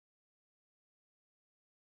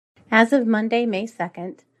As of Monday, May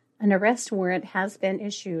 2nd, an arrest warrant has been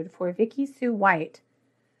issued for Vicky Sue White,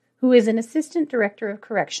 who is an assistant director of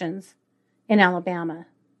corrections in Alabama.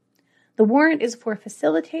 The warrant is for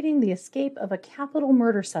facilitating the escape of a capital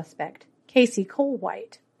murder suspect, Casey Cole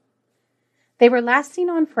White. They were last seen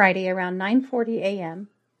on Friday around 9:40 a.m.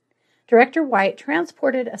 Director White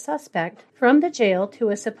transported a suspect from the jail to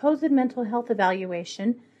a supposed mental health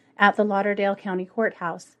evaluation at the Lauderdale County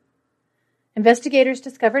Courthouse. Investigators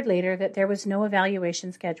discovered later that there was no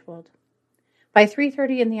evaluation scheduled. By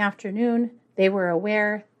 3:30 in the afternoon, they were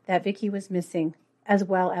aware that Vicky was missing, as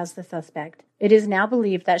well as the suspect. It is now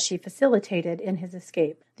believed that she facilitated in his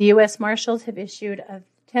escape. The U.S. Marshals have issued a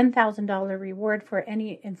 $10,000 reward for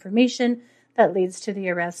any information that leads to the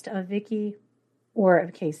arrest of Vicky or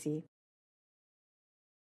of Casey.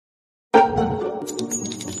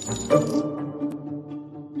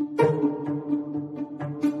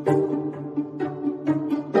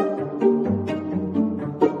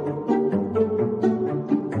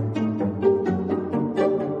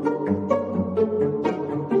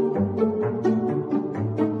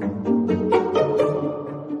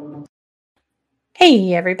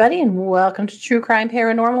 Hey, everybody, and welcome to True Crime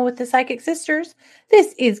Paranormal with the Psychic Sisters.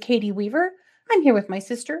 This is Katie Weaver. I'm here with my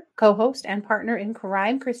sister, co-host, and partner in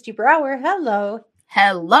crime, Christy Brower. Hello.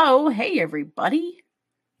 Hello. Hey, everybody.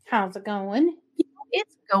 How's it going?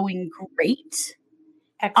 It's going great.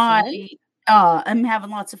 Excellent. I'm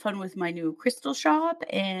having lots of fun with my new crystal shop,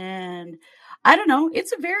 and I don't know,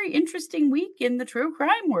 it's a very interesting week in the true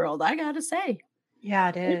crime world, I gotta say. Yeah,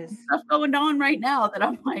 it is. There's stuff going on right now that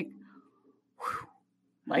I'm like, whew,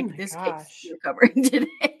 like this case you're covering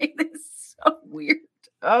today. This is so weird.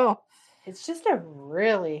 Oh, it's just a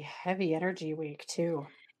really heavy energy week, too.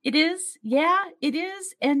 It is. Yeah, it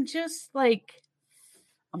is. And just like,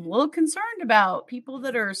 I'm a little concerned about people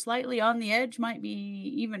that are slightly on the edge might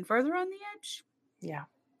be even further on the edge. Yeah.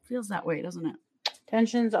 Feels that way, doesn't it?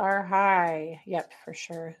 Tensions are high. Yep, for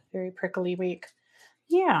sure. Very prickly week.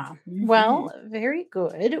 Yeah. Mm-hmm. Well, very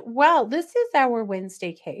good. Well, this is our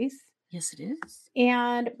Wednesday case. Yes, it is.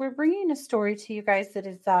 And we're bringing a story to you guys that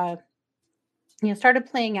is, started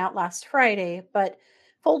playing out last Friday. But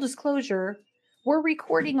full disclosure, we're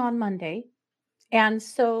recording on Monday. And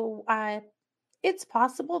so it's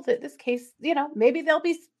possible that this case, maybe they'll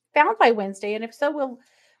be found by Wednesday. And if so, we'll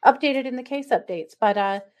update it in the case updates.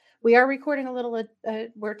 But we are recording a little,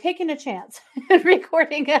 we're taking a chance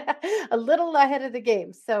recording a little ahead of the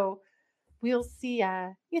game. So we'll see,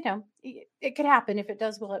 it could happen. If it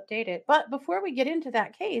does, we'll update it. But before we get into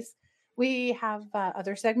that case, we have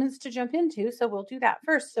other segments to jump into. So we'll do that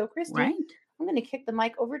first. So Christy, right. I'm going to kick the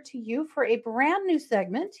mic over to you for a brand new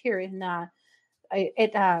segment here in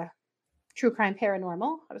True Crime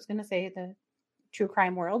Paranormal. I was going to say the True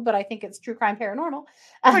Crime World, but I think it's True Crime Paranormal.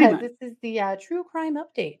 This is the True Crime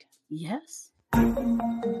Update. Yes.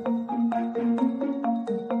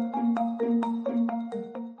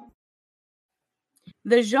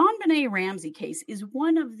 The JonBenet Ramsey case is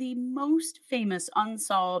one of the most famous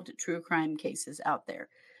unsolved true crime cases out there.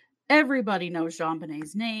 Everybody knows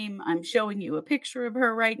JonBenet's name. I'm showing you a picture of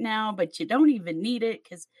her right now, but you don't even need it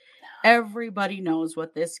because everybody knows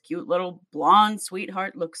what this cute little blonde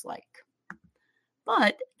sweetheart looks like.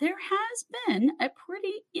 But there has been a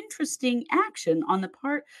pretty interesting action on the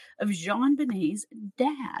part of JonBenet's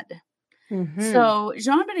dad. Mm-hmm. So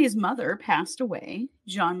JonBenet's mother passed away.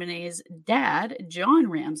 JonBenet's dad, John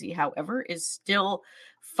Ramsey, however, is still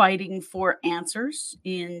fighting for answers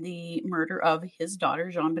in the murder of his daughter,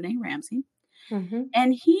 JonBenet Ramsey. Mm-hmm.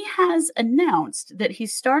 And he has announced that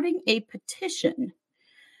he's starting a petition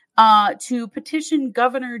to petition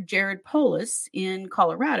Governor Jared Polis in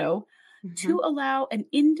Colorado mm-hmm. to allow an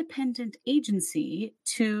independent agency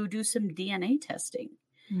to do some DNA testing.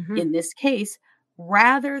 Mm-hmm. In this case,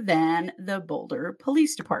 rather than the Boulder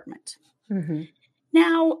Police Department. Mm-hmm.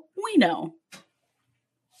 Now, we know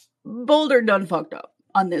Boulder done fucked up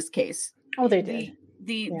on this case. Oh, they did.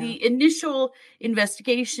 The initial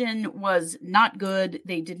investigation was not good.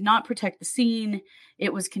 They did not protect the scene.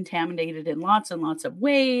 It was contaminated in lots and lots of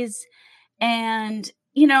ways. And,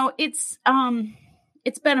 it's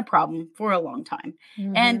been a problem for a long time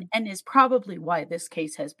mm-hmm. and is probably why this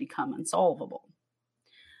case has become unsolvable.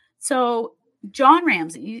 So John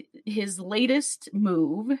Ramsey, his latest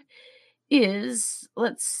move is,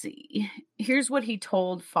 let's see, here's what he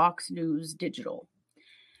told Fox News Digital.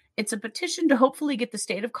 It's a petition to hopefully get the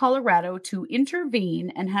state of Colorado to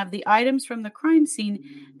intervene and have the items from the crime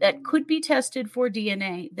scene that could be tested for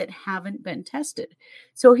DNA that haven't been tested.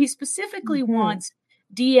 So he specifically mm-hmm. wants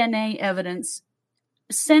DNA evidence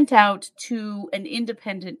sent out to an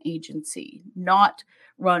independent agency, not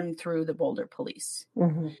run through the Boulder police.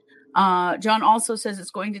 Mhm. John also says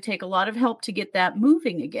it's going to take a lot of help to get that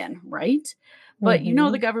moving again, right? But the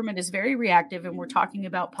Mhm. government is very reactive, and we're talking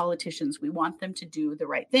about politicians. We want them to do the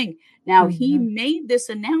right thing. Now, he Mhm. made this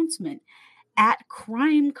announcement at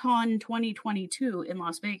CrimeCon 2022 in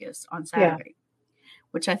Las Vegas on Yeah. Saturday,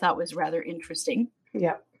 which I thought was rather interesting.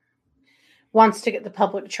 Yeah. Wants to get the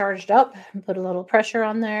public charged up and put a little pressure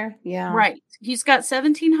on there. Yeah. Right. He's got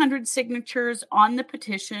 1,700 signatures on the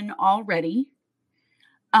petition already.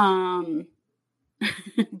 Um,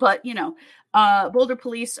 but Boulder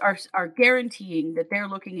police are guaranteeing that they're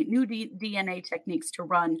looking at new DNA techniques to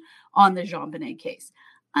run on the JonBenet case.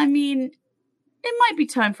 I mean, it might be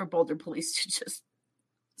time for Boulder police to just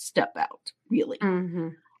step out, really.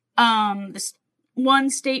 Mhm. This one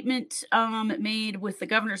statement made with the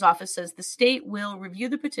governor's office says the state will review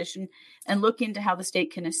the petition and look into how the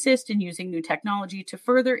state can assist in using new technology to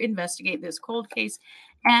further investigate this cold case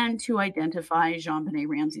and to identify JonBenet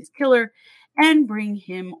Ramsey's killer and bring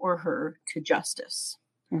him or her to justice.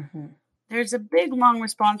 Mhm. There's a big long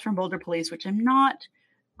response from Boulder police, which I'm not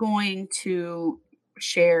going to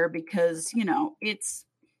share because it's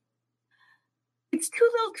too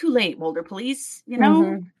little too late, Boulder police.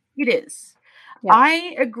 Mhm. It is. Yeah.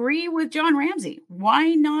 I agree with John Ramsey.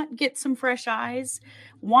 Why not get some fresh eyes?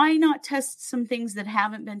 Why not test some things that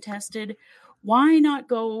haven't been tested? Why not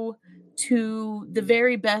go to the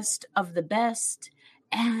very best of the best?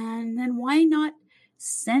 And then why not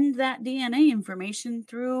send that DNA information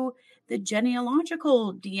through the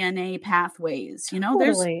genealogical DNA pathways? There's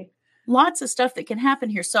Totally. lots of stuff that can happen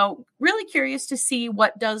here. So, really curious to see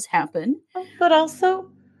what does happen. But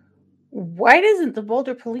also, why doesn't the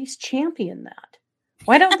Boulder police champion that?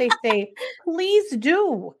 Why don't they say, "Please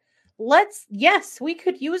do. Yes, we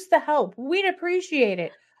could use the help. We'd appreciate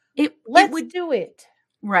it. It Let's would do it."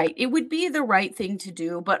 Right. It would be the right thing to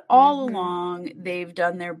do, but all Mhm. along they've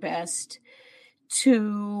done their best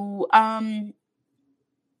to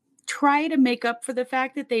try to make up for the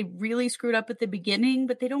fact that they really screwed up at the beginning,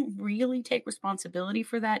 but they don't really take responsibility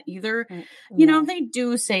for that either. No. They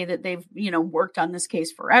do say that they've, worked on this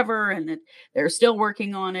case forever and that they're still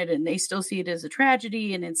working on it and they still see it as a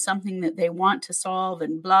tragedy and it's something that they want to solve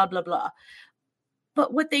and blah, blah, blah.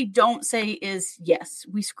 But what they don't say is, yes,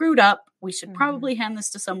 we screwed up. We should Mhm. probably hand this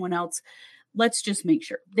to someone else. Let's just make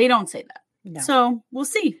sure. They don't say that. No. So we'll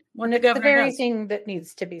see what And the it's the governor very does. thing that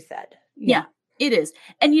needs to be said. Yeah, Yeah. it is.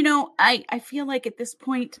 And I feel like at this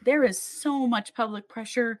point there is so much public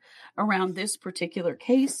pressure around this particular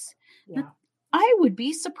case that Yeah. I would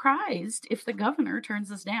be surprised if the governor turns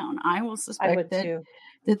this down. I will I suspect would that too.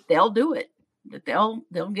 they'll do it. That they'll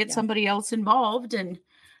get Yeah. somebody else involved and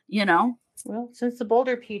you know, Well, since the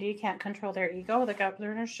Boulder PD can't control their ego, the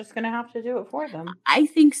governor's just going to have to do it for them. I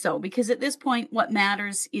think so, because at this point, what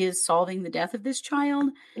matters is solving the death of this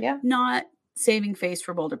child, Yeah. not saving face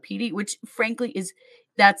for Boulder PD, which frankly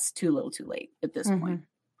that's too little too late at this point.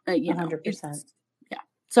 Mhm. 100%. It's, yeah.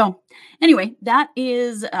 So anyway, that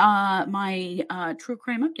is my true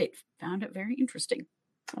crime update. Found it very interesting.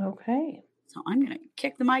 Okay. So I'm going to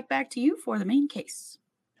kick the mic back to you for the main case.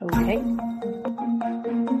 Okay.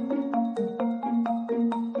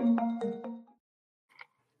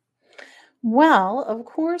 Well, of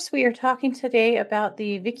course, we are talking today about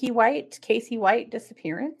the Casey White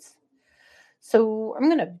disappearance. So I'm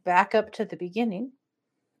going to back up to the beginning.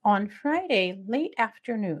 On Friday, late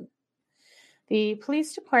afternoon, the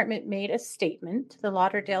police department made a statement, the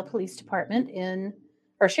Lauderdale Police Department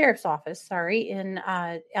or Sheriff's Office, sorry, in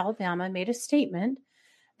Alabama made a statement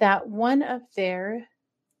that one of their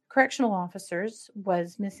correctional officers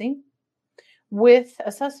was missing with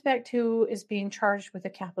a suspect who is being charged with a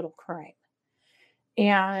capital crime.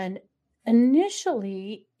 And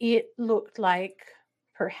initially, it looked like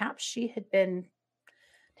perhaps she had been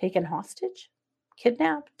taken hostage,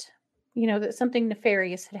 kidnapped, that something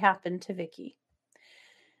nefarious had happened to Vicky.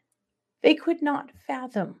 They could not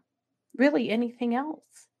fathom really anything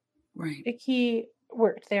else. Right. Vicky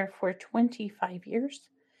worked there for 25 years.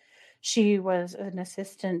 She was an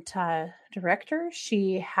assistant director.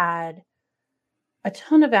 She had a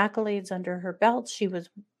ton of accolades under her belt. She was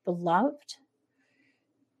beloved.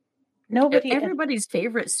 Everybody's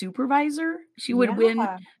favorite supervisor. She would win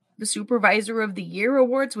Yeah, the Supervisor of the Year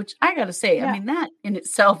awards, which I got to say, I yeah, mean, that in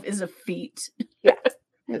itself is a feat. yeah.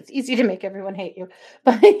 It's easy to make everyone hate you,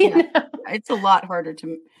 but Yeah. It's a lot harder to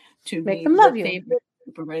make be them the love you. favorite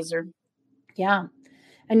supervisor. Yeah,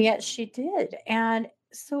 and yet she did, and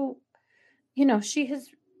so she has.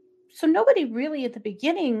 So nobody really at the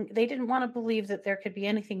beginning they didn't want to believe that there could be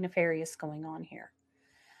anything nefarious going on here.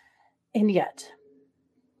 And yet,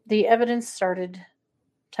 the evidence started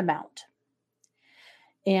to mount.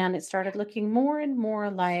 And it started looking more and more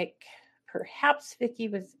like perhaps Vicky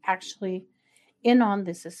was actually in on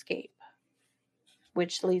this escape,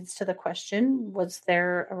 which leads to the question, was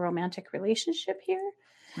there a romantic relationship here?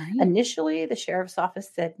 Right. Initially, the sheriff's office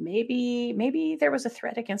said maybe there was a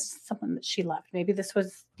threat against someone that she loved. Maybe this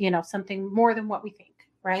was, something more than what we think,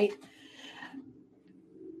 right?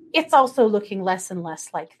 It's also looking less and less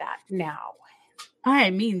like that now. I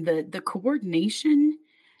mean, the coordination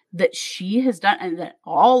that she has done, and that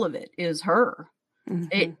all of it is her.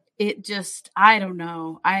 Mm-hmm. It just, I don't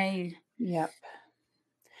know. Yep.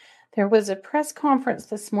 There was a press conference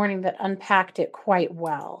this morning that unpacked it quite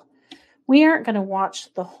well. We aren't going to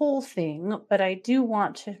watch the whole thing, but I do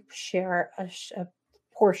want to share a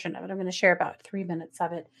portion of it. I'm going to share about 3 minutes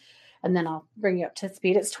of it, and then I'll bring you up to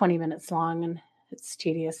speed. It's 20 minutes long and it's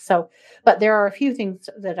tedious. So, but there are a few things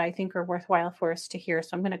that I think are worthwhile for us to hear. So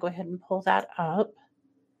I'm going to go ahead and pull that up.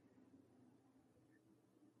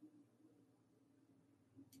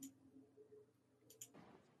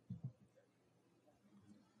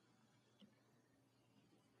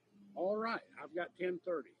 All right, I've got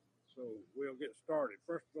 10:30, so we'll get started.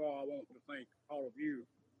 First of all, I want to thank all of you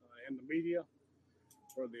in the media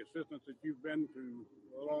for the assistance that you've been to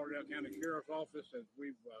the Lauderdale County Sheriff's Office as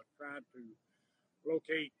we've tried to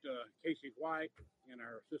locate Casey White and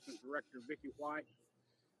our Assistant Director, Vicky White.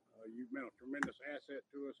 You've been a tremendous asset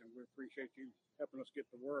to us, and we appreciate you helping us get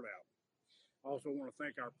the word out. I also want to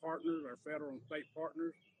thank our partners, our federal and state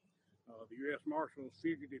partners. The U.S. Marshals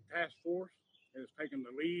Fugitive Task Force has taken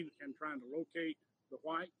the lead in trying to locate the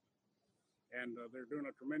White, and they're doing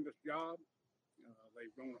a tremendous job.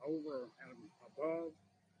 They've gone over and above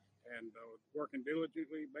and working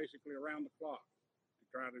diligently, basically around the clock, to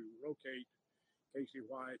try to locate Casey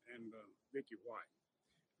White and Vicky White.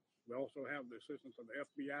 We also have the assistance of the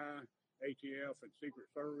FBI, ATF, and Secret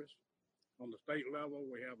Service. On the state level,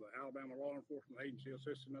 we have the Alabama Law Enforcement Agency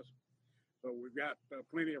assisting us. So we've got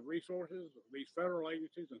plenty of resources. These federal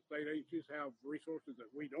agencies and state agencies have resources that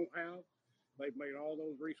we don't have. They've made all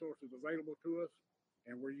those resources available to us,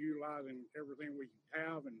 and we're utilizing everything we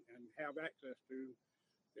have and have access to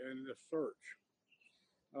in this search.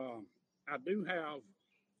 I do have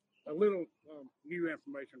a little new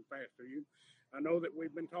information to pass to you. I know that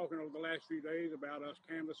we've been talking over the last few days about us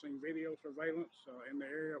canvassing video surveillance in the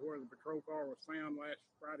area where the patrol car was found last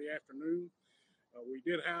Friday afternoon. We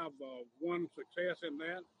did have one success in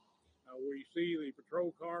that. We see the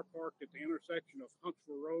patrol car parked at the intersection of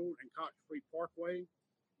Huntsville Road and Cox Creek Parkway,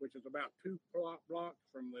 which is about 2 blocks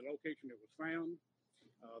from the location it was found.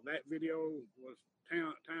 That video was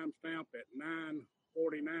time-stamped at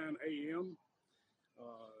 9:49 a.m.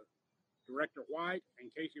 Director White and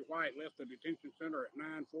Casey White left the detention center at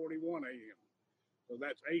 9:41 a.m. So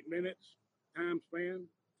that's 8 minutes time span.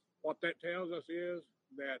 What that tells us is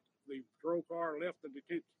that the patrol car left the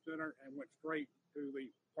detention center and went straight to the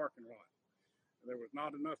parking lot. There was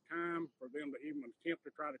not enough time for them to even attempt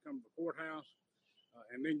to try to come to the courthouse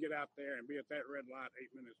and then get out there and be at that red light 8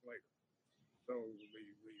 minutes later. So the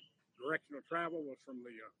direction of travel was from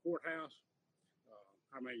the courthouse,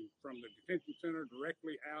 from the detention center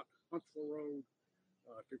directly out Huntsville Road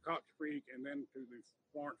to Cox Creek and then to the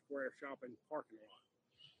Florence Square shopping parking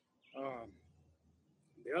lot.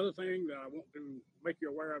 The other thing that I want to make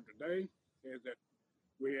you aware of today is that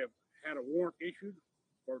we have had a warrant issued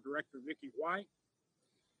for Director Vicky White.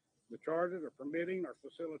 The charges are permitting or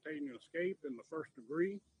facilitating an escape in the first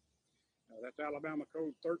degree. That's Alabama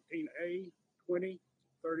Code 13A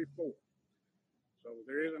 2034. So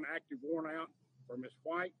there is an active warrant out for Miss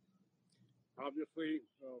White, obviously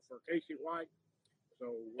for Casey White.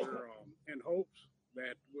 So we're in hopes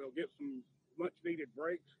that we'll get some much needed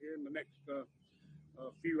breaks here in the next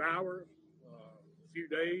few hours, few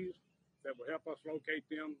days that will help us locate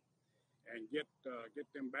them and get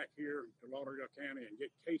them back here to Lauderdale County and get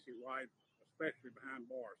Casey White, especially behind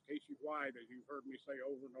bars. Casey White, as you've heard me say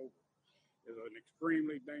over and over, is an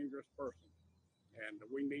extremely dangerous person, and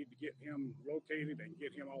we need to get him located and get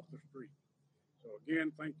him off the street. So again,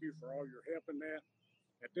 thank you for all your help in that.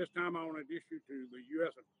 At this time, I want to introduce you to the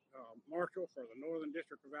U.S. Marshal for the Northern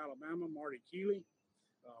District of Alabama, Marty Keeley.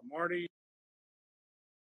 Marty.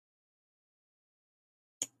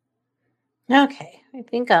 Okay, I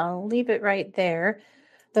think I'll leave it right there,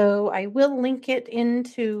 though I will link it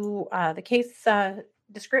into the case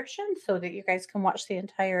description so that you guys can watch the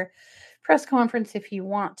entire press conference if you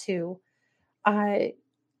want to. I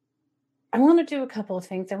want to do a couple of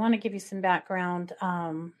things. I want to give you some background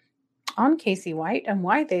on Casey White and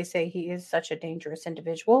why they say he is such a dangerous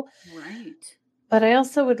individual. Right. But I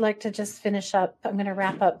also would like to just finish up. I'm going to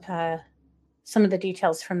wrap up some of the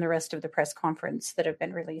details from the rest of the press conference that have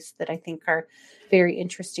been released that I think are very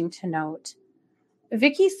interesting to note.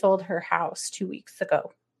 Vicky sold her house 2 weeks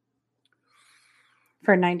ago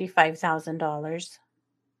for $95,000.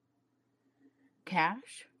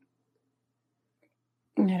 Cash?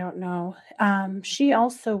 I don't know. She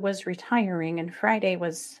also was retiring, and Friday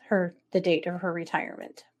was the date of her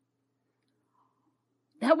retirement.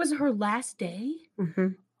 That was her last day? Mm-hmm.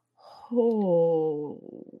 Oh.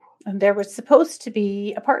 And there was supposed to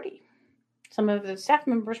be a party. Some of the staff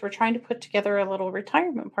members were trying to put together a little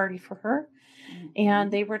retirement party for her,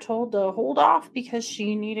 and they were told to hold off because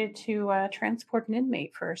she needed to transport an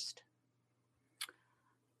inmate first.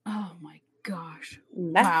 Oh my gosh.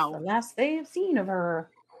 That's the Wow. last they have seen of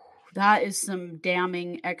her. That is some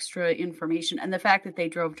damning extra information. And the fact that they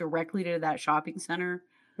drove directly to that shopping center,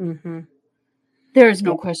 Mm-hmm. there is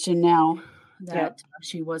no Yep. question now that Yep.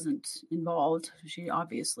 she wasn't involved. She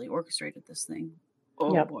obviously orchestrated this thing.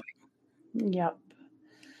 Oh Yep. boy. Yep.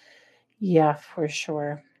 Yeah, for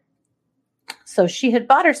sure. So she had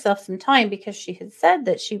bought herself some time because she had said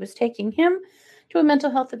that she was taking him to a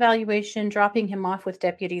mental health evaluation, dropping him off with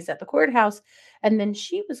deputies at the courthouse, and then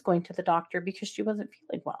she was going to the doctor because she wasn't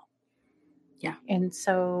feeling well. Yeah. And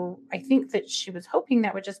so I think that she was hoping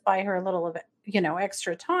that would just buy her a little of it,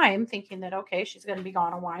 extra time, thinking that, okay, she's going to be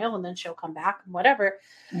gone a while and then she'll come back and whatever.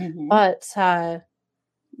 Mm-hmm. But,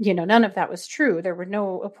 none of that was true. There were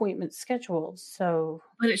no appointments scheduled. So,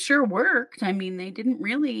 But it sure worked. I mean, they didn't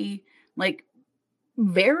really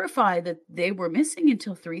verify that they were missing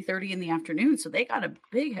until 3:30 in the afternoon. So they got a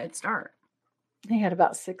big head start. they had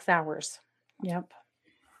about 6 hours. Yep.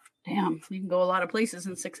 Damn, you can go a lot of places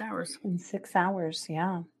in 6 hours. In 6 hours,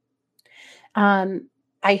 yeah.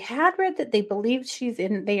 I had read that they believed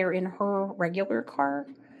they are in her regular car.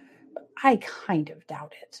 I kind of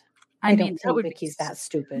doubt it. I mean, don't that think would Vicky's be that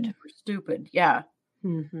stupid. super stupid. Yeah.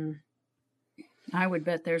 Mm-hmm. I would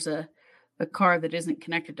bet there's a car that isn't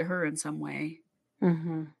connected to her in some way.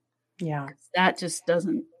 Mm-hmm. Yeah. That just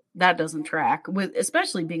doesn't track with,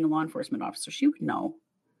 especially being a law enforcement officer. She would know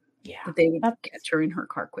that they would catch her in her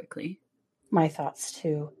car quickly. My thoughts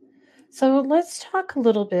too. So let's talk a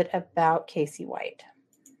little bit about Casey White.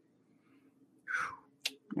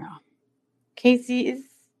 Yeah. Casey is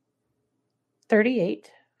 38.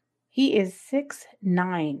 He is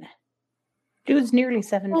 6'9". Dude's nearly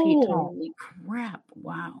 7 feet tall. Holy crap.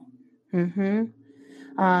 Wow.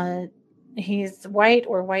 Mm-hmm. He's white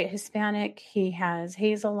or white Hispanic. He has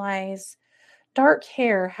hazel eyes, dark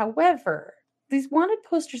hair. However, these wanted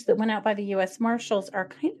posters that went out by the U.S. Marshals are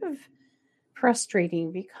kind of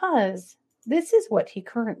frustrating because this is what he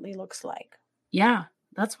currently looks like. Yeah,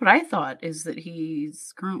 that's what I thought, is that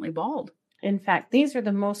he's currently bald. In fact, these are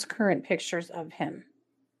the most current pictures of him,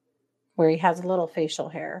 where he has a little facial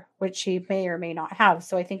hair, which he may or may not have.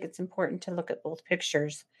 So I think it's important to look at both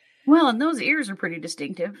pictures. Well, and those ears are pretty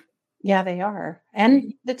distinctive. Yeah, they are.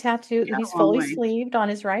 And the tattoo, Yeah, he's a long fully way. sleeved on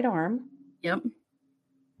his right arm. Yep.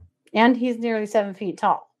 And he's nearly 7 feet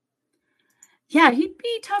tall. Yeah, he'd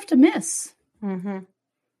be tough to miss. Mm-hmm.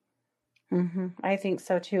 Mm-hmm. I think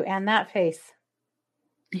so too. And that face.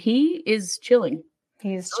 He is chilling.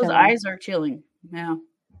 He's Those chilling. eyes are chilling. Yeah.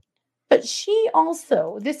 But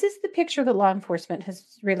this is the picture that law enforcement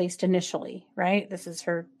has released initially, right? This is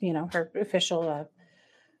her, her official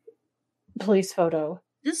police photo.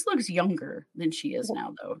 This looks younger than she is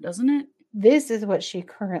now, though, doesn't it? This is what she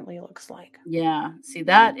currently looks like. Yeah. See,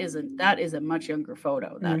 that is a much younger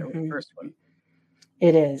photo, that first one.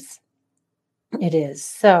 It is. It is.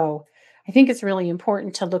 So I think it's really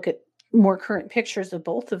important to look at more current pictures of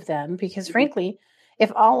both of them because, frankly,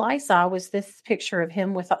 if all I saw was this picture of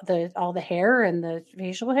him with all the hair and the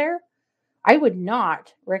facial hair, I would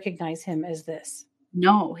not recognize him as this.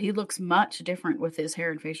 No, he looks much different with his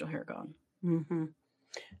hair and facial hair gone. Mm-hmm.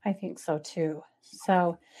 I think so too.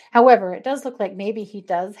 So, however, it does look like maybe he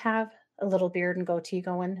does have a little beard and goatee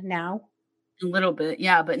going now. A little bit,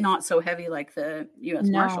 yeah, but not so heavy like the U.S.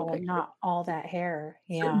 Marshal picture. Not all that hair.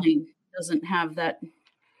 Yeah. Certainly doesn't have that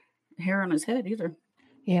hair on his head either.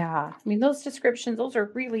 Yeah. I mean, those descriptions, those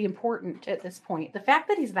are really important at this point. The fact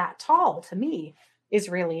that he's that tall, to me, is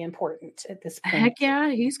really important at this point. Heck yeah,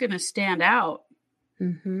 he's going to stand out.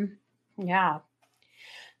 Mm-hmm. Yeah.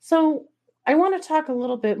 So I want to talk a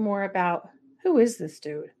little bit more about who is this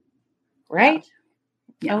dude, right?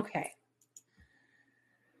 Yeah. Okay.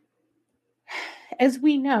 As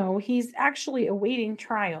we know, he's actually awaiting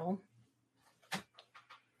trial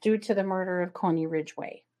due to the murder of Connie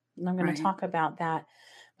Ridgway. And I'm going to talk about that.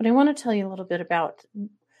 But I want to tell you a little bit about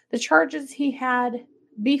the charges he had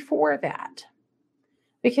before that.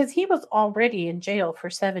 because he was already in jail for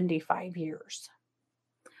 75 years.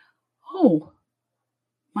 Oh,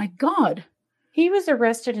 my God. He was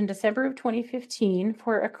arrested in December of 2015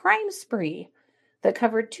 for a crime spree that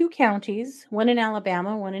covered 2 counties, one in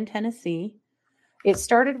Alabama, one in Tennessee. It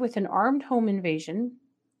started with an armed home invasion,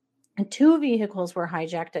 and 2 vehicles were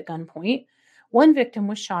hijacked at gunpoint. One victim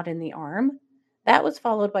was shot in the arm. That was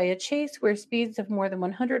followed by a chase where speeds of more than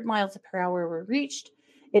 100 miles per hour were reached.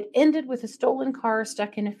 It ended with a stolen car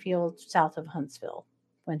stuck in a field south of Huntsville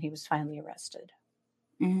when he was finally arrested.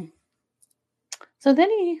 Mm. So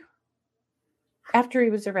then after he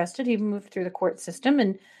was arrested, he moved through the court system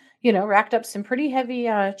and, racked up some pretty heavy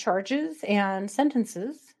charges and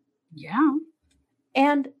sentences. Yeah.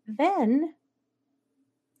 And then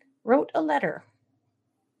wrote a letter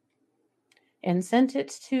and sent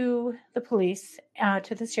it to the police,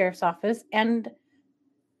 to the sheriff's office, and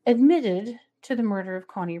admitted to the murder of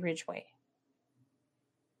Connie Ridgway.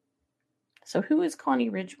 So who is Connie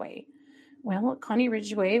Ridgway? Well, Connie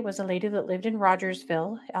Ridgway was a lady that lived in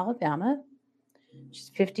Rogersville, Alabama.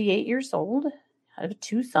 She's 58 years old, had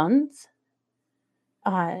 2 sons.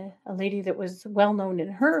 A lady that was well known in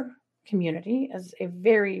her community as a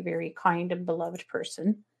very, very kind and beloved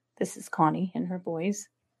person. This is Connie and her boys.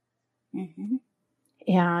 Mm-hmm.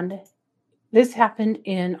 And this happened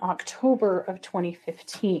in October of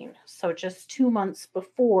 2015. So just 2 months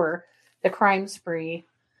before the crime spree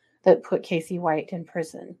that put Casey White in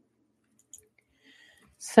prison.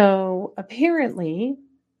 So apparently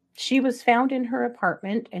she was found in her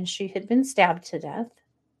apartment and she had been stabbed to death.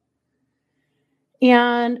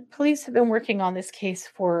 And police have been working on this case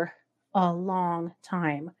for a long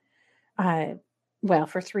time.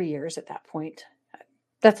 For 3 years at that point.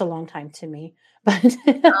 That's a long time to me. But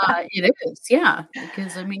It is, yeah.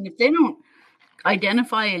 Because, if they don't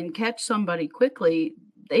identify and catch somebody quickly,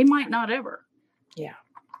 they might not ever. Yeah.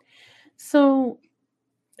 So,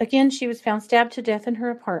 again, she was found stabbed to death in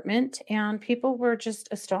her apartment, and people were just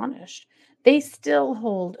astonished. They still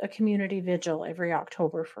hold a community vigil every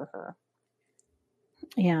October for her.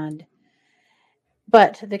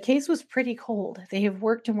 But the case was pretty cold. They have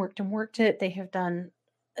worked and worked and worked it. They have done,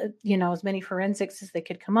 as many forensics as they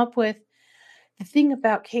could come up with. The thing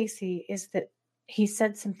about Casey is that he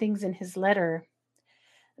said some things in his letter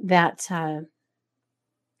that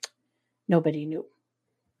nobody knew.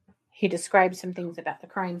 He described some things about the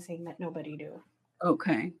crime scene that nobody knew.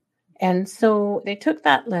 Okay. And so they took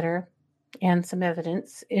that letter and some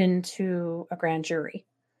evidence into a grand jury.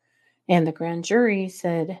 And the grand jury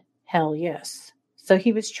said, hell yes. So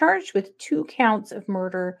he was charged with 2 counts of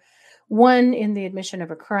murder, one in the admission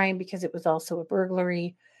of a crime because it was also a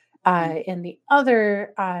burglary, and the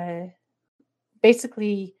other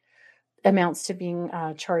basically amounts to being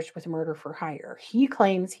charged with murder for hire. He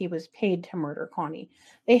claims he was paid to murder Connie.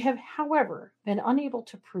 They have, however, been unable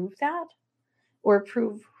to prove that or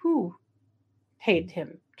prove who paid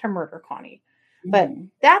him to murder Connie. But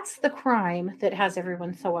that's the crime that has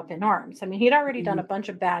everyone so up in arms. He'd already done a bunch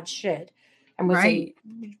of bad shit and was in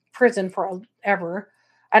prison forever.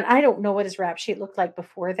 And I don't know what his rap sheet looked like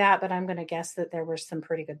before that, but I'm going to guess that there were some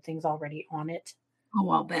pretty good things already on it. Oh,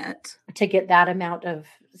 I'll bet. To get that amount of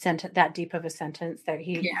that deep of a sentence that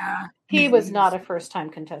he was not a first-time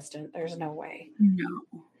contestant. There's no way.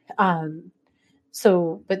 No.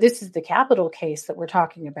 But this is the capital case that we're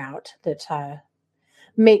talking about that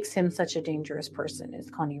makes him such a dangerous person is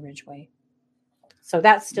Connie Ridgway. So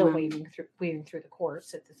that's still weaving through the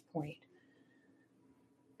courts at this point.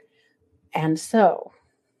 And so,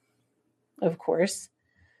 of course,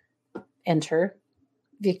 enter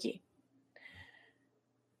Vicky.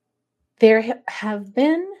 There have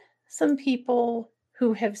been some people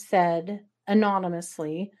who have said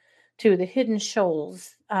anonymously to the Hidden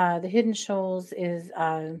Shoals. The Hidden Shoals is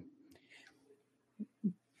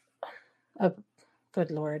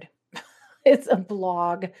good Lord. It's a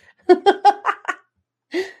blog.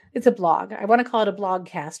 It's a blog. I want to call it a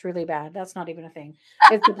blogcast really bad. That's not even a thing.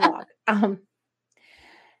 It's a blog.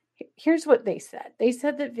 Here's what they said. They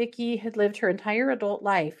said that Vicky had lived her entire adult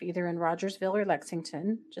life either in Rogersville or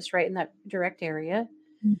Lexington, just right in that direct area.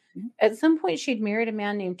 Mm-hmm. At some point, she'd married a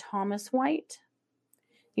man named Thomas White.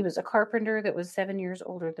 He was a carpenter that was 7 years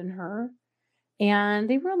older than her. And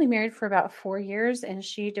they were only married for about 4 years, and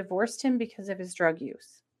she divorced him because of his drug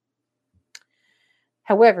use.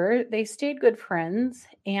 However, they stayed good friends,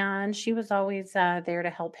 and she was always there to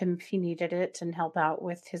help him if he needed it and help out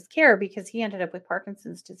with his care because he ended up with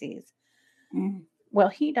Parkinson's disease. Mm. Well,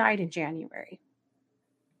 he died in January.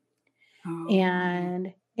 Oh.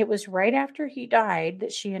 And it was right after he died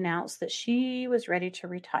that she announced that she was ready to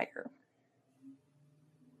retire.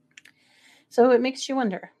 So it makes you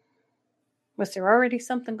wonder, was there already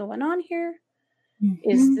something going on here?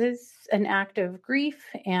 Is Mhm. this an act of grief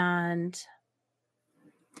and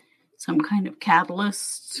Some kind of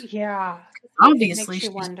catalyst. yeah, it Obviously, makes you she's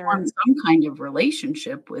formed wonder. some kind of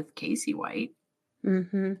relationship with Casey White.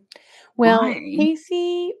 Mhm. Well, Why?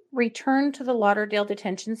 Casey returned to the Lauderdale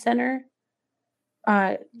Detention Center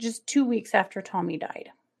just 2 weeks after Tommy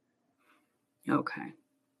died. Okay.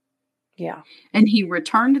 Yeah. And he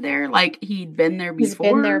returned there like he'd been there He's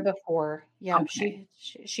been there before? before. Yep, Okay.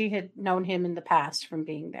 she had known him in the past from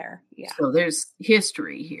being there. Yeah. So there's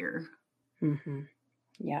history here. Mhm.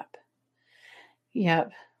 Yep.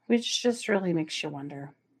 Yep. Which just really makes you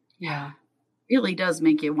wonder. Yeah. Yeah. Really does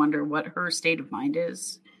make you wonder what her state of mind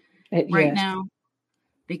is right Yes, now,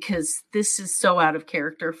 because this is so out of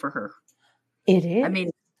character for her. it I is.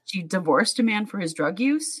 mean, she divorced a man for his drug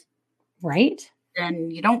use, Right?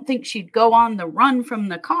 and you don't think she'd go on the run from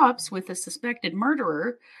the cops with a suspected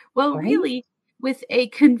murderer. Well, Right? really, with a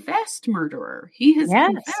confessed murderer. He has Yes.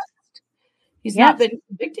 confessed. He's not Yes. been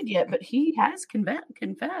convicted yet, but he has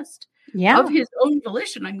confessed of Yeah. his own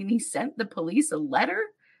volition. I mean, he sent the police a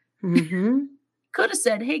letter. Mhm. Could have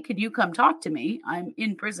said, "Hey, could you come talk to me? I'm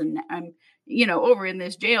in prison. I'm, over in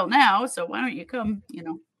this jail now. So why don't you come?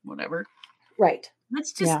 Whatever." Right.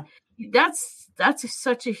 That's just Yeah. that's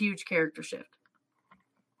such a huge character shift.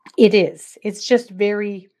 It is. It's just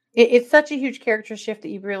it's such a huge character shift that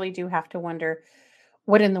you really do have to wonder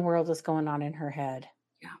what in the world is going on in her head.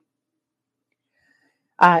 Yeah.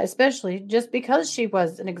 Especially just because she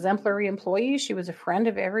was an exemplary employee, she was a friend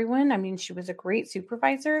of everyone. I mean, she was a great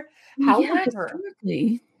supervisor. Well, yeah, However,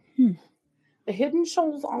 historically. Hmm. the Hidden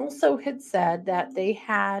Shoals also had said that they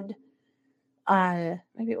had,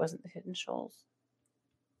 maybe it wasn't the Hidden Shoals.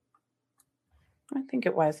 I think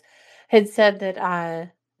it was, had said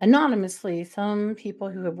that anonymously, some people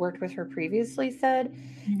who have worked with her previously said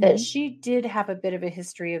that Mhm. she did have a bit of a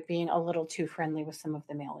history of being a little too friendly with some of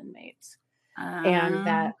the male inmates. And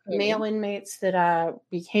that Okay. male inmates that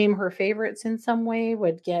became her favorites in some way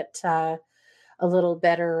would get a little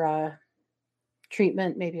better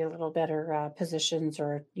treatment, maybe a little better positions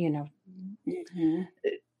or, Mhm.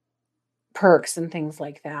 perks and things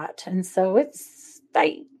like that. And so it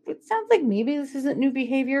sounds like maybe this isn't new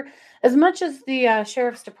behavior as much as the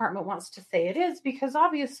sheriff's department wants to say it is, because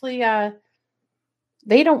obviously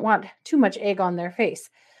they don't want too much egg on their face.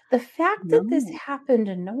 The fact that this No. happened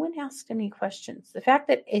and no one asked any questions, the fact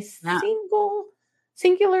that a Yeah.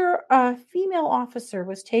 singular female officer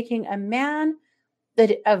was taking a man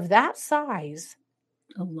that of that size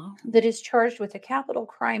Alone. that is charged with a capital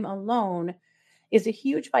crime alone is a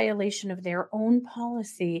huge violation of their own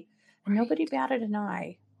policy, and nobody Right. batted an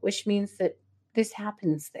eye, which means that this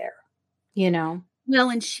happens there, you know? Well,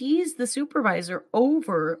 and she's the supervisor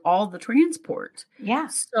over all the transport. Yeah.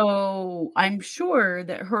 So I'm sure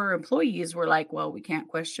that her employees were like, well, we can't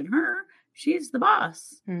question her. She's the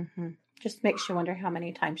boss. Just makes you wonder how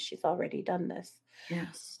many times she's already done this.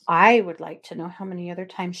 Yes. I would like to know how many other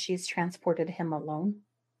times she's transported him alone,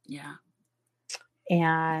 Yeah.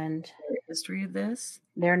 and The history of this.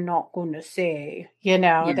 they're not going to say,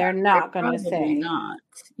 Yeah. they're They're not going to probably say. not.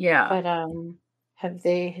 Yeah. But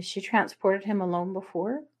has she transported him alone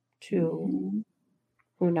before to Mhm.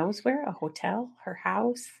 who knows where? A hotel, her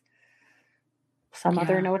house, some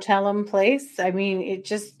other Yeah. no tell 'em place? I mean, it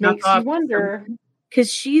just Snuck makes you off to wonder. something.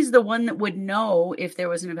 Because she's the one that would know if there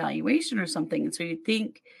was an evaluation or something. And so you'd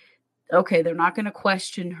think, okay, they're not going to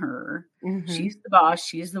question her. She's Mhm, the boss.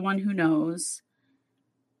 She's the one who knows.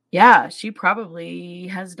 Yeah, she probably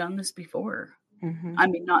has done this before. mhm. I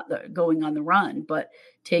mean, not the going on the run, but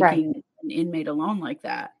Right. taking an inmate alone like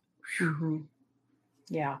that. Mhm.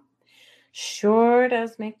 Yeah. Sure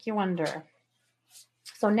does make you wonder.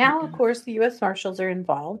 So It now, of does. course, the US Marshals are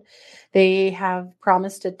involved. They have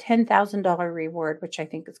promised a $10,000 reward, which I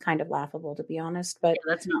think is kind of laughable, to be honest, Yeah, but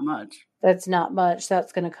that's not much. that's not much.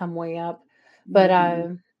 That's gonna come way up. But,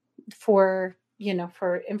 Mhm. for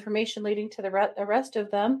information leading to the arrest of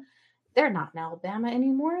them, they're not in Alabama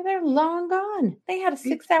anymore. They're long gone. They had a Are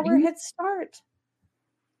you 6-hour kidding me? head start.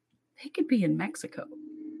 They could be in Mexico.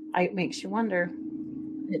 It makes you wonder.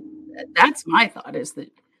 It that's my thought is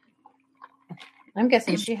that I'm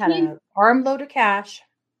guessing if she had she a armload of cash.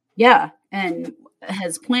 yeah, and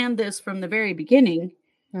has planned this from the very beginning,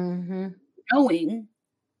 Mhm. knowing,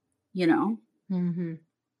 you know, Mhm.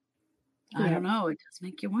 I don't Yep. know, it does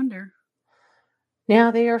make you wonder.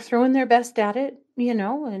 Now they are throwing their best at it,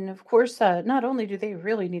 and of course, not only do they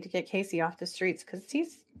really need to get Casey off the streets because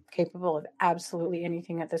he's capable of absolutely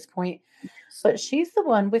anything at this point, Yes. but she's the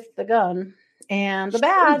one with the gun and the She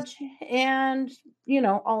is. badge and,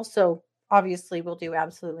 also obviously will do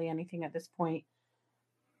absolutely anything at this point.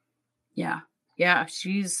 Yeah. Yeah.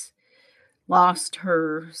 She's lost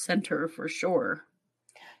her center for sure.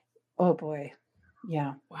 Oh boy.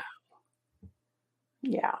 Yeah. Wow.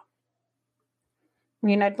 Yeah. I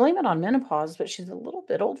mean, I'd blame it on menopause, but she's a little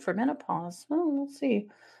bit old for menopause. Oh, we'll see.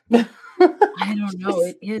 I don't know.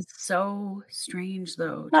 Just- It is so strange,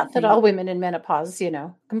 though, to Not that think. all women in menopause,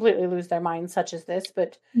 completely lose their minds, such as this,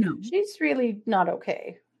 but No, she's really not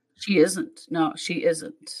okay. she isn't. No, she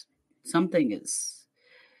isn't. Something is.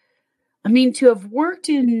 I mean, to have worked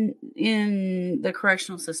in the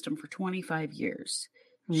correctional system for 25 years,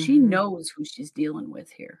 she Mm-hmm. knows who she's dealing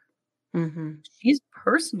with here. Mm-hmm. She's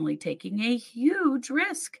personally taking a huge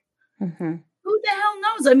risk. Mm-hmm. Who the hell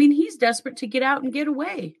knows? I mean, he's desperate to get out and get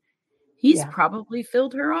away. He's Yeah. probably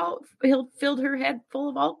filled her head full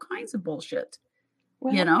of all kinds of bullshit, you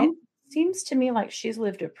Well, it know? seems to me like she's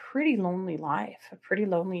lived a pretty lonely life, a pretty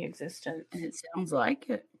lonely existence. And it sounds like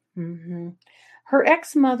it. Mm-hmm. Her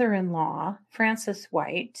ex-mother-in-law, Frances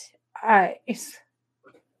White, is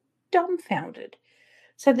dumbfounded.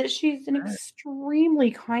 Said that she's an Right.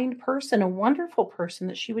 extremely kind person, a wonderful person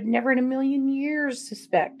that she would never in a million years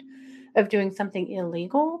suspect of doing something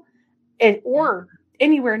illegal Yeah. or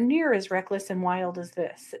anywhere near as reckless and wild as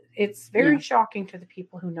this. It's very Yeah. shocking to the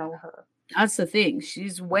people who know her. That's the thing.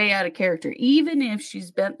 She's way out of character, even if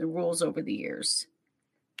she's bent the rules over the years.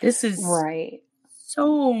 This is Right.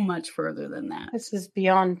 so much further than that. This is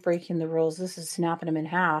beyond breaking the rules. This is snapping them in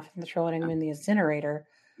half and throwing them Yeah, in the incinerator.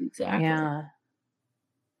 exactly. Yeah.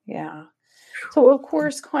 Yeah. So, of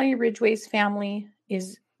course, Connie Ridgway's family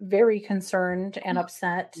is very concerned and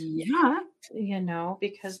upset, Yeah.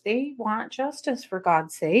 because they want justice for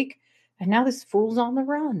God's sake. And now this fool's on the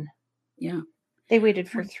run. Yeah. They waited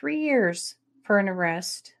for 3 years for an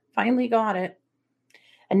arrest, finally got it.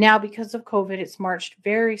 And now, because of COVID, it's marched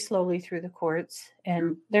very slowly through the courts.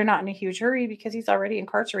 And they're not in a huge hurry because he's already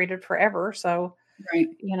incarcerated forever. So, Right.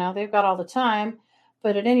 they've got all the time.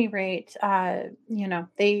 But at any rate,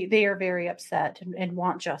 they are very upset and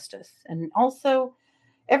want justice. And also,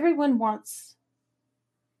 everyone wants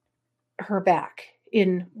her back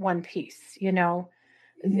in one piece.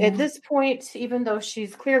 At this point, even though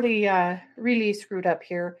she's clearly really screwed up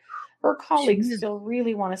here, her colleagues She is. still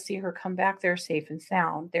really want to see her come back there safe and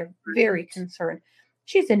sound. They're very Right. concerned.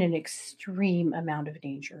 She's in an extreme amount of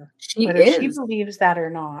danger. She Whether she is. believes that or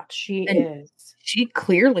not, she And is. she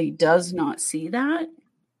clearly does not see that,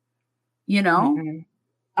 you know?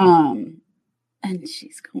 Mhm. And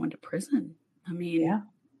she's going to prison. I mean, Yeah.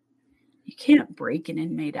 you can't break an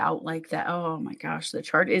inmate out like that. Oh my gosh,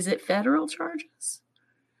 is it federal charges?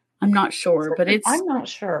 I'm not sure, but I'm not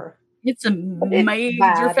sure. it's a But it's major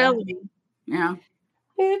bad. felony. Yeah.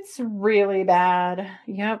 It's really bad.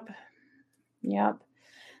 Yep. Yep.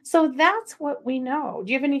 So that's what we know.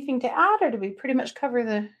 Do you have anything to add, or do we pretty much cover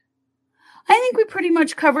the? I think we pretty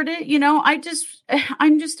much covered it.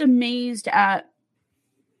 I'm just amazed at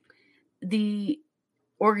the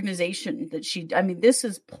organization this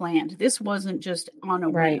is planned. This wasn't just on a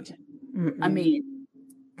whim. Right. I mean,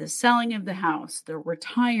 the selling of the house, the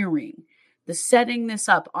retiring, the setting this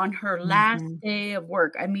up on her last day of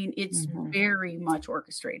work. I mean, it's very much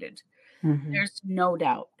orchestrated. There's no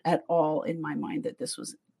doubt at all in my mind that this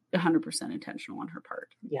was 100% intentional on her part.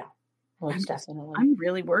 Yeah, most definitely. I'm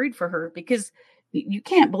really worried for her because you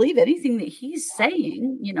can't believe anything that he's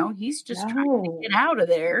saying. He's just trying to get out of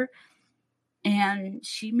there. And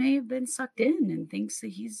she may have been sucked in and thinks that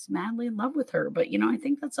he's madly in love with her. But, I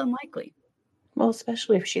think that's unlikely. Well,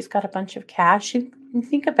 especially if she's got a bunch of cash. And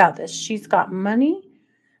think about this. She's got money,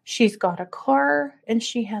 she's got a car, and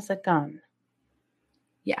she has a gun.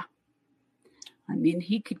 Yeah. I mean,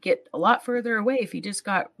 he could get a lot further away if he just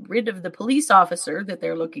got rid of the police officer that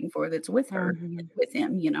they're looking for that's with her, with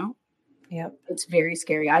him, Yep. It's very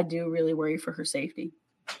scary. I do really worry for her safety.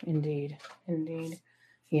 Indeed.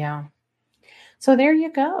 Yeah. So there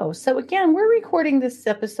you go. So again, we're recording this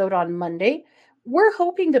episode on Monday. We're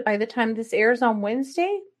hoping that by the time this airs on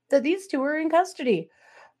Wednesday, that these two are in custody.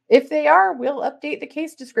 If they are, we'll update the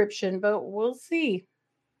case description, but we'll see.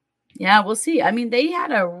 Yeah, we'll see. I mean, they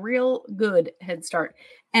had a real good head start.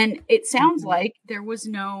 And it sounds like there was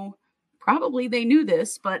probably they knew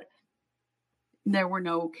this, but there were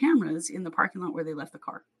no cameras in the parking lot where they left the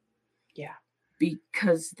car. Yeah.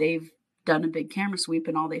 Because they've done a big camera sweep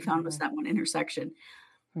and all they found was that one intersection.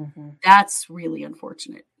 That's really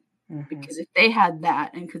unfortunate. Because if they had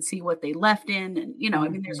that and could see what they left in and, I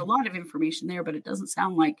mean, there's a lot of information there, but it doesn't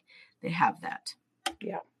sound like they have that.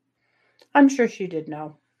 Yeah. I'm sure she did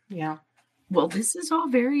know. Yeah. Well, this is all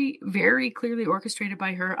very, very clearly orchestrated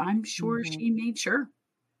by her. I'm sure she made sure.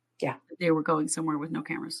 Yeah. They were going somewhere with no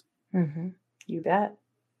cameras. Mm-hmm. You bet.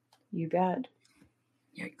 You bet.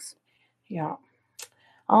 Yikes. Yeah.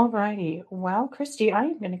 All righty. Well, Christy,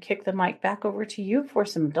 I'm going to kick the mic back over to you for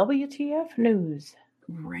some WTF news.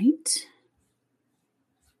 Right.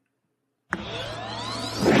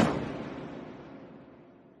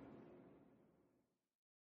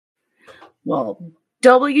 Well,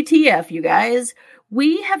 WTF, you guys.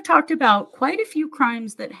 We have talked about quite a few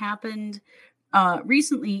crimes that happened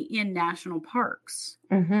recently in national parks,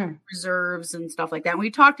 Mm-hmm. reserves, and stuff like that. And we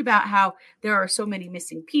talked about how there are so many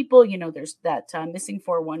missing people. You know, there's that missing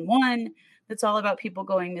 411 that's all about people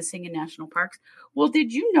going missing in national parks. Well,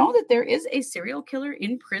 did you know that there is a serial killer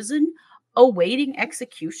in prison awaiting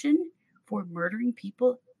execution for murdering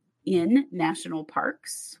people in national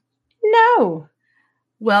parks? No.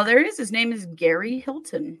 Well, there is. His name is Gary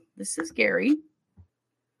Hilton. This is Gary.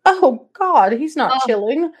 Oh, God. He's not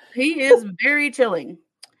chilling. He is very chilling.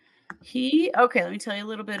 Okay, let me tell you a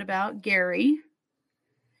little bit about Gary.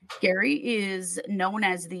 Gary is known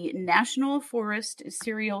as the National Forest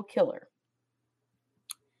serial killer.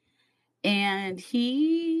 And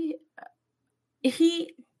his reign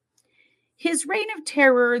of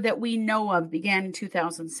terror that we know of began in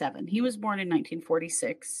 2007. He was born in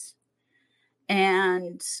 1946.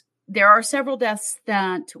 And there are several deaths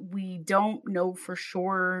that we don't know for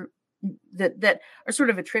sure that are sort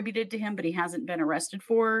of attributed to him, but he hasn't been arrested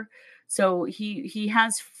for. So he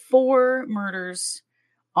has 4 murders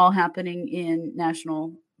all happening in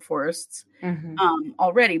national forests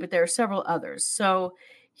already, but there are several others. So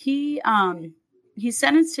he's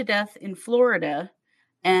sentenced to death in Florida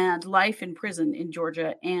and life in prison in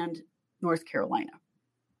Georgia and North Carolina.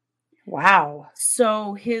 Wow.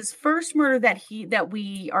 So his first murder that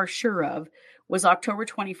we are sure of was October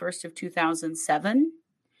 21st of 2007.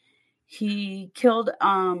 He killed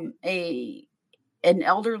an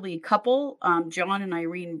elderly couple, John and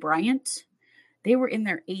Irene Bryant. They were in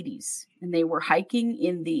their 80s and they were hiking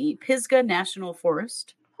in the Pisgah National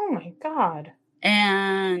Forest. Oh my God.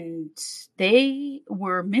 And they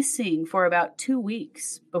were missing for about 2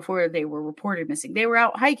 weeks before they were reported missing. They were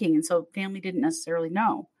out hiking, and so family didn't necessarily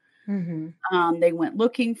know. Mm-hmm. They went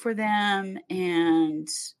looking for them, and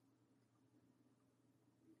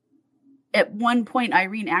at one point,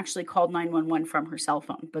 Irene actually called 911 from her cell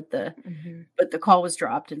phone, but the call was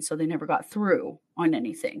dropped, and so they never got through on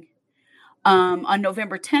anything. On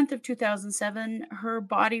November 10th of 2007, her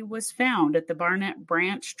body was found at the Barnett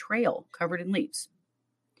Branch Trail, covered in leaves.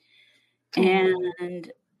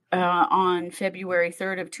 And on February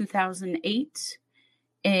 3rd of 2008,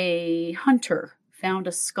 a hunter found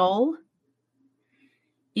a skull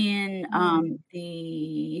in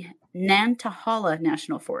the Nantahala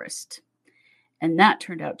National Forest. And that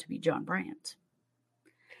turned out to be John Bryant.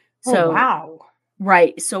 So, oh, wow.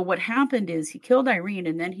 Right. So what happened is he killed Irene,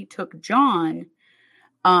 and then he took John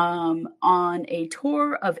on a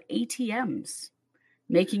tour of ATMs,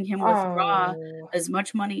 making him withdraw as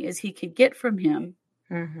much money as he could get from them,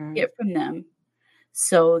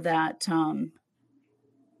 so that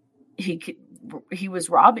he was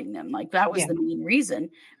robbing them. Like, that was the main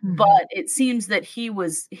reason. But it seems that he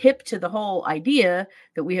was hip to the whole idea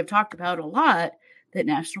that we have talked about a lot, that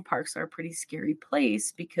national parks are a pretty scary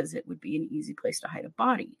place because it would be an easy place to hide a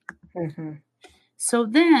body. So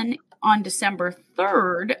then on December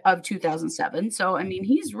 3rd of 2007, so I mean,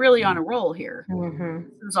 he's really on a roll here.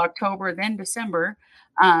 It was October, then December.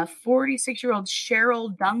 46-year-old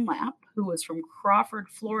Cheryl Dunlap, who was from Crawford,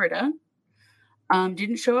 Florida,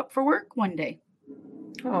 didn't show up for work one day.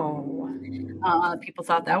 People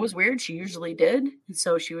thought that was weird. She usually did. And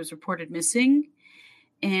so she was reported missing.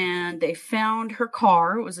 And they found her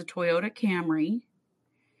car. It was a Toyota Camry.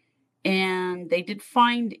 And they did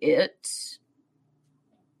find it.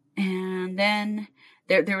 And then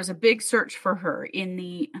there was a big search for her in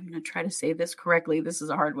the, I'm going to try to say this correctly. This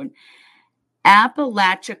is a hard one.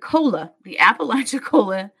 Apalachicola, the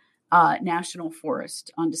Apalachicola National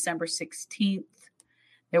Forest. On December 16th,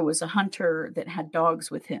 there was a hunter that had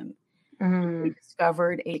dogs with him. They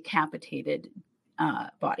discovered a decapitated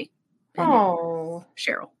body. Cheryl.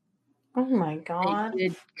 Oh my God. They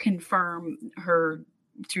did confirm her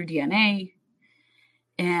through DNA,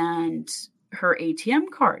 and her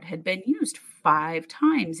ATM card had been used 5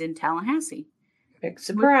 times in Tallahassee. Big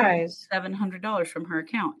surprise. $700 from her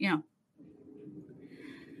account. Yeah.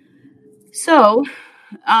 So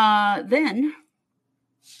then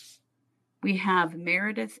we have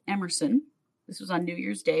Meredith Emerson. This was on New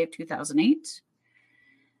Year's Day of 2008.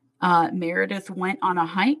 Meredith went on a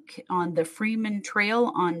hike on the Freeman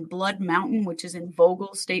Trail on Blood Mountain, which is in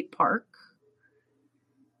Vogel State Park.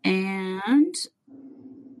 And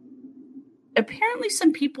apparently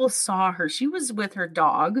some people saw her. She was with her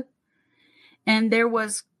dog, and there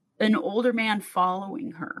was an older man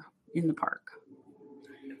following her in the park.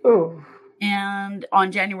 Oh. And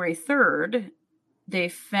on January 3rd, they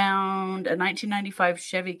found a 1995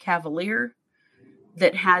 Chevy Cavalier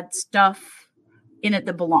that had stuff in it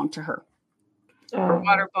that belonged to her. Her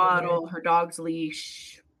water bottle, her dog's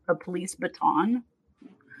leash, a police baton.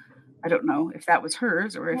 I don't know if that was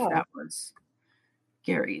hers or if that was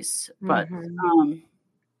Gary's. But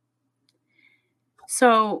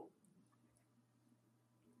so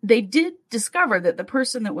they did discover that the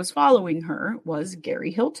person that was following her was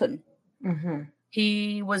Gary Hilton. Mm-hmm.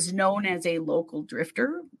 He was known as a local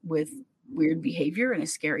drifter with weird behavior and a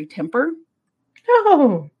scary temper.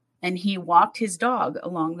 Oh. And he walked his dog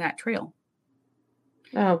along that trail.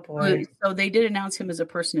 Oh, boy. So they did announce him as a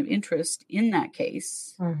person of interest in that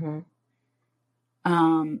case. Mm-hmm.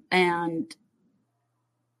 And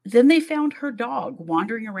then they found her dog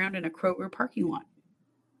wandering around in a Kroger parking lot.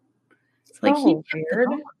 It's like he kept the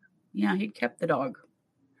dog. Yeah, he'd kept the dog.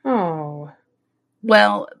 Oh.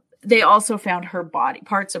 Well, they also found her body,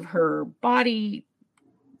 parts of her body,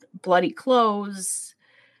 bloody clothes,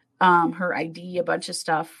 her ID, a bunch of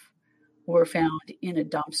stuff were found in a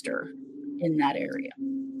dumpster in that area.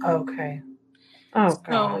 Okay. Oh,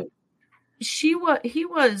 God. So he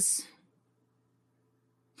was,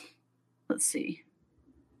 let's see.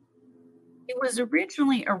 He was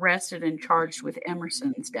originally arrested and charged with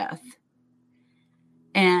Emerson's death.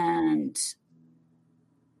 And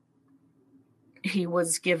he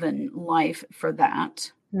was given life for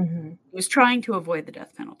that. Mm-hmm. He was trying to avoid the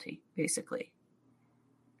death penalty, basically.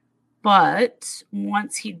 But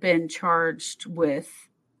once he'd been charged with,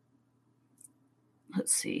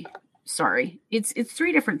 let's see, sorry, it's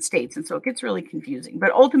 3 different states, and so it gets really confusing.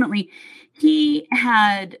 But ultimately, he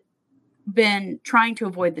had been trying to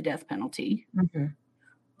avoid the death penalty,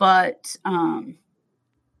 but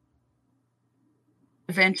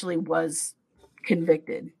eventually was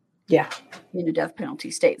convicted. Yeah, in a death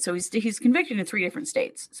penalty state. So he's convicted in 3 different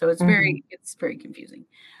states. So it's very confusing.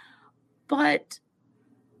 But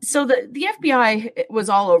so the FBI was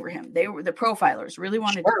all over him. They were the profilers really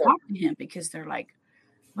wanted to talk to him because they're like,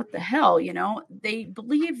 what the hell, you know? They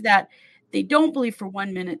don't believe for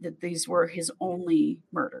 1 minute that these were his only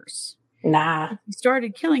murders. Nah. He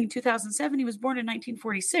started killing in 2007. He was born in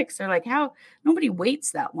 1946. They're like, how? Nobody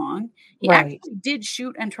waits that long. He actually did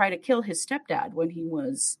shoot and try to kill his stepdad when he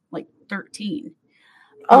was like 13.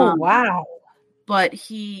 Oh, wow. But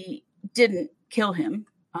he didn't kill him.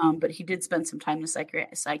 But he did spend some time in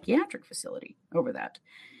a psychiatric facility over that.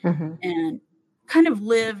 And kind of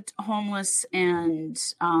lived homeless and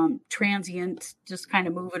transient, just kind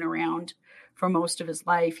of moving around for most of his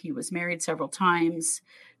life. He was married several times,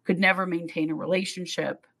 could never maintain a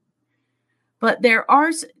relationship. But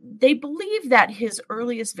they believe that his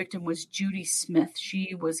earliest victim was Judy Smith.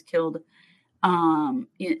 She was killed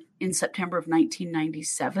in September of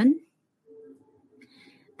 1997.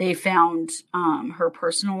 They found her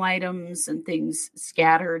personal items and things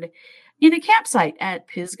scattered in a campsite at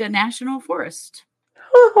Pisgah National Forest.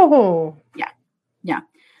 Oh. Yeah.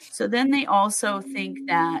 So then they also think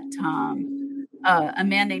that a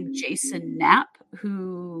man named Jason Knapp,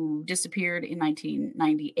 who disappeared in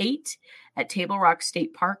 1998 at Table Rock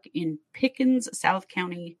State Park in Pickens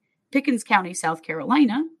County, South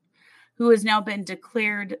Carolina, who has now been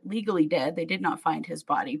declared legally dead. They did not find his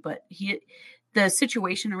body, but the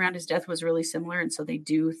situation around his death was really similar, and so they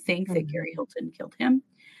do think that Gary Hilton killed him.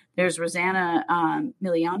 There's Rosanna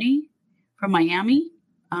Miliani from Miami.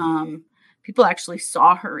 People actually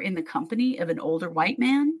saw her in the company of an older white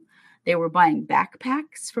man. They were buying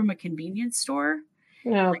backpacks from a convenience store.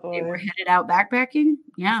 Oh, boy. They were boy. headed out backpacking.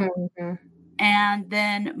 Yeah. And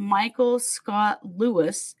then Michael Scott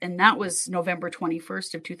Lewis, and that was November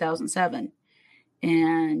 21st of 2007.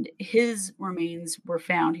 And his remains were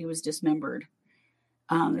found. He was dismembered.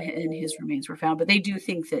 And his remains were found. But they do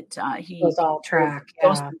think that he was all track.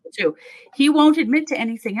 Those people too. He won't admit to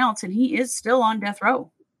anything else, and he is still on death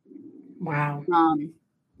row. Wow.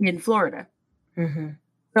 In Florida.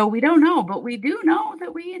 So we don't know, but we do know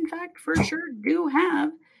that we, in fact, for sure do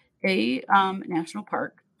have a national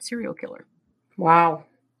park serial killer. Wow.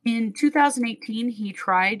 In 2018, he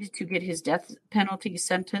tried to get his death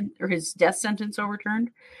sentence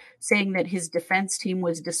overturned, saying that his defense team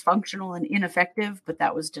was dysfunctional and ineffective, but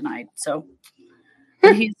that was denied. So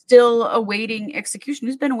he's still awaiting execution.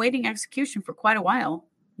 He's been awaiting execution for quite a while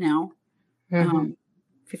now,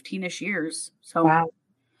 15-ish years. So wow.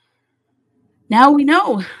 now we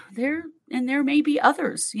know there may be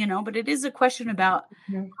others, but it is a question about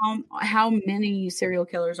Mhm. how many serial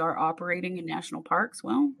killers are operating in national parks.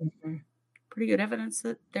 Well, Mhm. pretty good evidence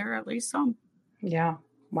that there are at least some. Yeah.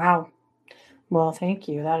 Wow. Well, thank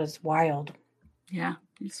you. That is wild. Yeah,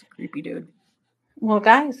 he's a creepy dude. Well,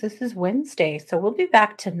 guys, this is Wednesday, so we'll be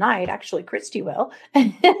back tonight. Actually, Christy will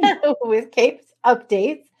Mhm. with Kate's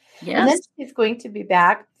updates. And then Yes. she's going to be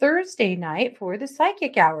back Thursday night for the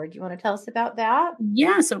psychic hour. Do you want to tell us about that?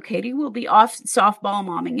 Yeah, so Katie will be off softball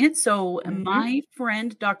momming it. So Mhm. my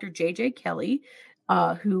friend, Dr. JJ Kelly,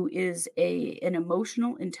 who is an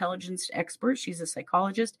emotional intelligence expert, she's a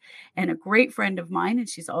psychologist and a great friend of mine, and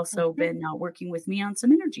she's also Mhm. been working with me on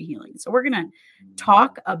some energy healing. So we're going to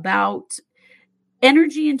talk about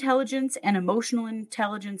energy intelligence and emotional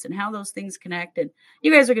intelligence and how those things connect. And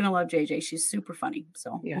you guys are going to love JJ. She's super funny.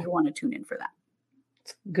 So Yeah, you'll want to tune in for that.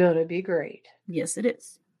 it's gonna be great. Yes, it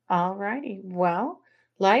is. All righty. Well,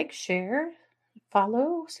 like, share,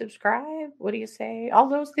 follow, subscribe. What do you say? All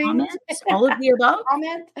those things. Comments, all of the above.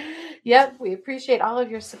 Comment. Yep, we appreciate all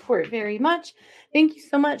of your support very much. Thank you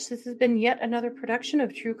so much. This has been yet another production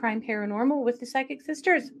of True Crime Paranormal with the Psychic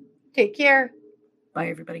Sisters. Take care. Bye,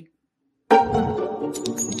 everybody.